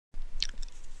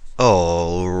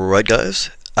Alright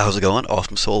guys, how's it going?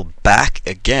 Awesome Soul back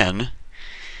again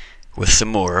with some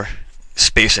more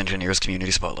Space Engineers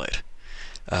Community Spotlight.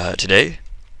 Today,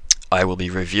 I will be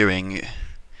reviewing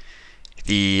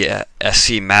the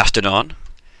SC Mastodon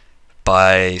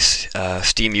by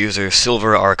Steam user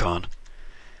Silver Archon.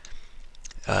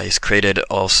 He's created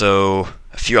also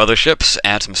a few other ships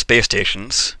and some space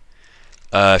stations.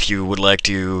 If you would like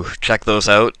to check those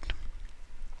out,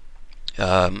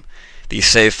 the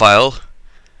save file,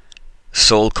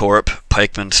 Corp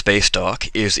Pikeman Space Dock,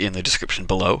 is in the description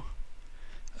below.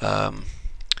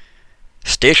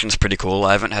 Station's pretty cool.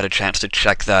 I haven't had a chance to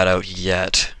check that out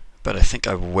yet, but I think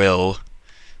I will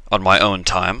on my own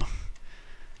time,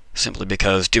 simply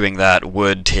because doing that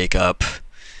would take up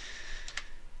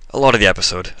a lot of the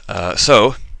episode.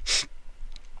 So,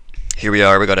 here we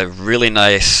are. We got a really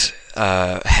nice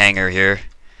hangar here.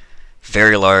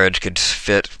 Very large, could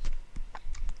fit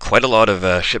quite a lot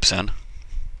of ships in.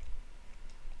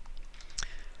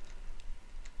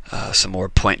 Some more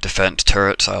point defense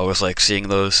turrets. I always like seeing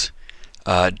those.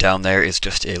 Down there is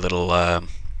just a little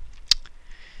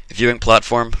viewing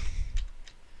platform.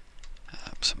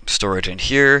 Some storage in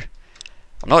here.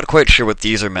 I'm not quite sure what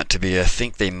these are meant to be. I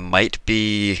think they might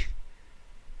be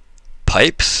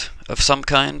pipes of some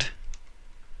kind.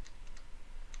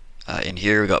 In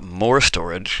here we got more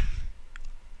storage.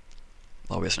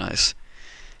 Always nice.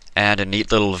 And a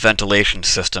neat little ventilation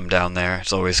system down there.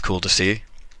 It's always cool to see.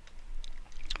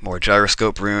 More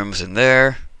gyroscope rooms in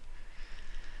there.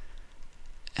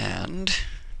 And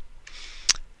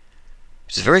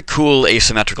it's a very cool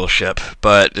asymmetrical ship,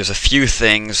 but there's a few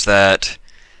things that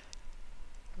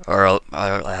are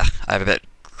I'm a bit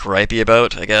gripey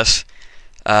about, I guess.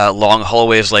 Long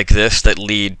hallways like this that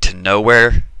lead to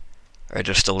nowhere are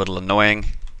just a little annoying.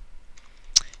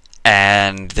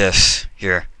 And this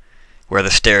here, where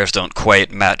the stairs don't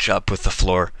quite match up with the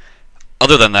floor.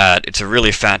 Other than that, it's a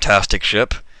really fantastic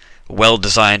ship.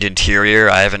 Well-designed interior.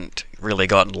 I haven't really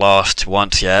gotten lost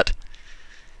once yet.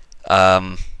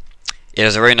 It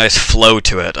has a very nice flow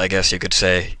to it, I guess you could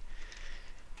say.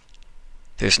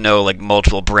 There's no like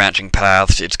multiple branching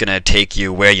paths. It's gonna take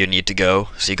you where you need to go.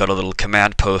 So you got a little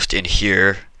command post in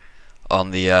here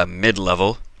on the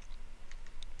mid-level.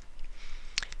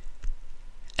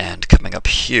 And coming up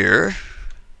here,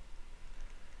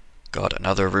 got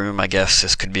another room. I guess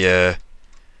this could be a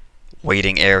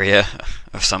waiting area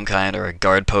of some kind, or a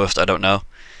guard post, I don't know.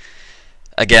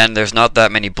 Again, there's not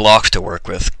that many blocks to work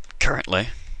with currently.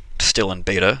 Still in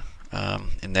beta.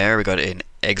 In there we got an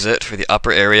exit for the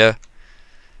upper area,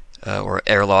 or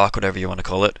airlock, whatever you want to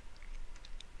call it.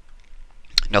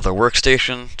 Another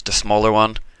workstation, the smaller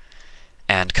one.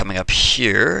 And coming up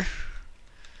here,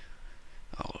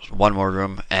 one more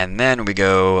room, and then we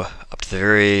go up to the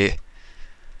very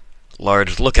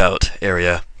large lookout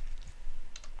area.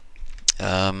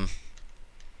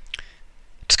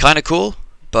 It's kind of cool,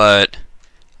 but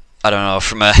I don't know,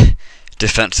 from a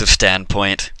defensive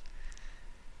standpoint,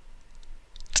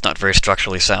 it's not very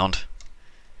structurally sound.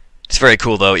 It's very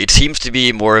cool though. It seems to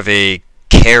be more of a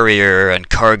carrier and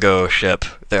cargo ship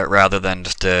there rather than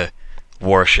just a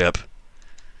warship.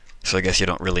 So I guess you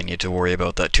don't really need to worry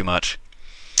about that too much.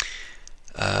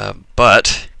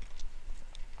 But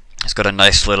it's got a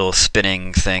nice little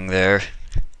spinning thing there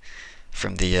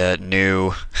from the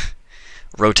new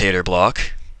rotator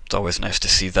block. It's always nice to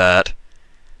see that.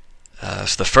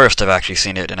 It's the first I've actually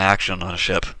seen it in action on a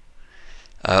ship.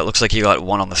 It looks like you got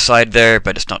one on the side there,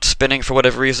 but it's not spinning for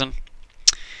whatever reason.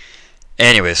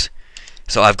 Anyways,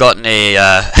 so I've gotten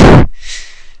a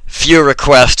few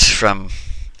requests from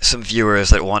some viewers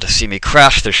that want to see me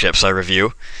crash their ships I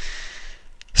review.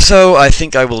 So I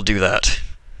think I will do that.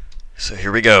 So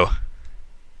here we go.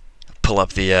 Pull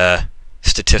up the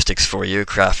statistics for you,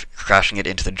 crashing it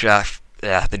into the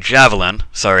Javelin.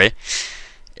 Sorry,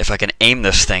 if I can aim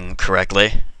this thing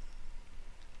correctly.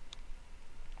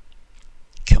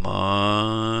 Come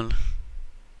on.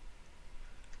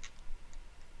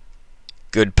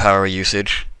 Good power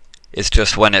usage. It's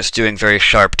just when it's doing very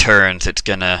sharp turns, it's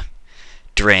gonna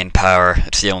drain power.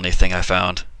 It's the only thing I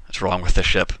found that's wrong with the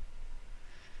ship.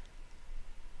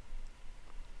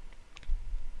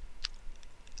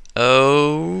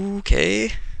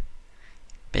 Okay.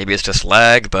 Maybe it's just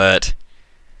lag, but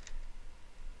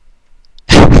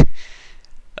oh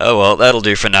well, that'll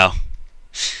do for now.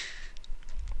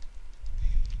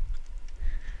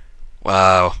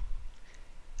 Wow.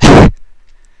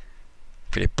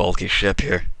 Pretty bulky ship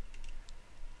here.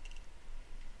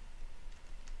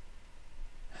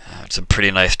 Some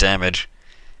pretty nice damage.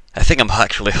 I think I'm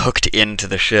actually hooked into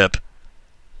the ship.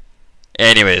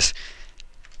 Anyways,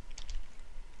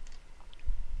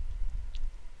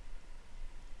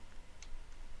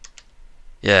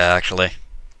 Yeah, actually.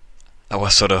 I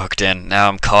was sort of hooked in. Now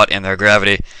I'm caught in their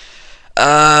gravity.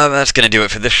 That's gonna do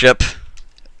it for this ship.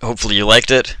 Hopefully you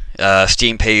liked it.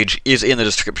 Steam page is in the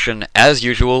description as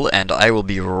usual, and I will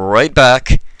be right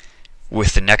back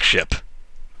with the next ship.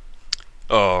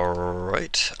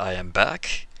 Alright, I am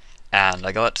back, and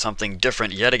I got something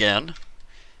different yet again.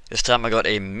 This time I got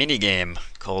a mini game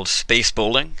called Space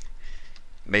Bowling,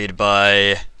 made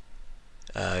by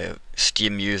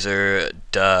Steam user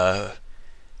Veramini?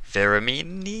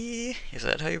 Is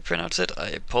that how you pronounce it? I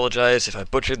apologize if I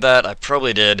butchered that. I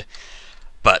probably did.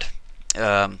 But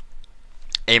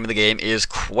aim of the game is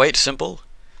quite simple.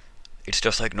 It's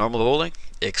just like normal bowling,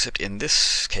 except in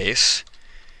this case,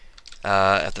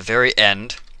 at the very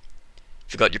end,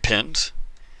 you've got your pins,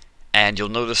 and you'll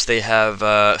notice they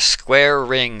have square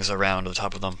rings around the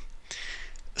top of them.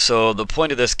 So the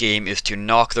point of this game is to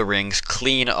knock the rings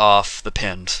clean off the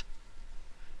pins,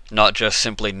 not just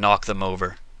simply knock them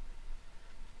over.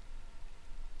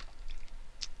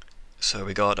 So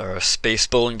we got our space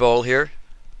bowling ball here,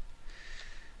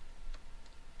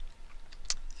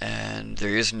 and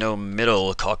there is no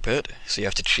middle cockpit, so you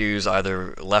have to choose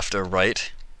either left or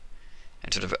right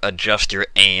and sort of adjust your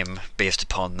aim based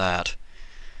upon that.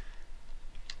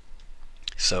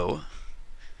 So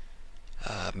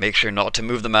make sure not to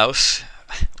move the mouse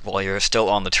while you're still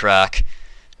on the track,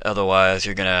 otherwise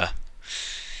you're gonna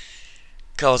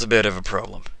cause a bit of a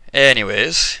problem.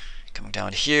 Anyways, coming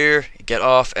down here, get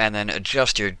off and then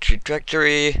adjust your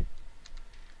trajectory.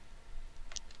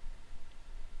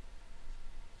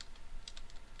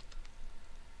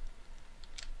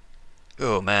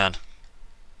 Oh man,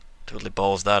 totally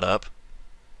balls that up.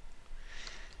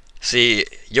 See,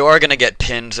 you are gonna get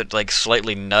pins that like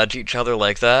slightly nudge each other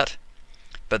like that,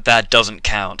 but that doesn't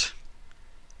count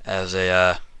as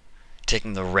a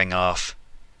taking the ring off.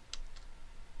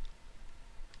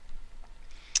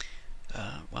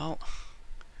 Well,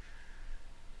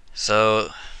 so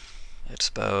it's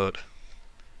about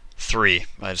 3,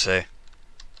 I'd say,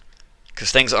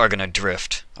 because things are gonna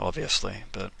drift, obviously.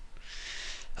 But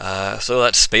so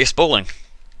that's Space Bowling.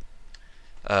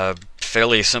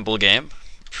 Fairly simple game,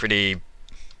 pretty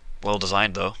well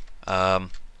designed though.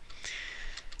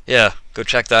 Yeah, go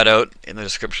check that out in the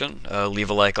description. Leave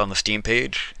a like on the Steam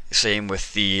page. Same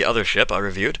with the other ship I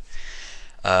reviewed.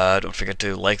 Don't forget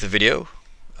to like the video,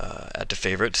 add to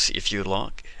favorites if you'd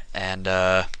like, and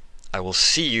I will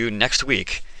see you next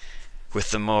week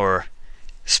with the more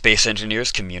Space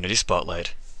Engineers Community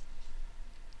Spotlight.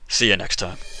 See you next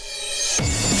time.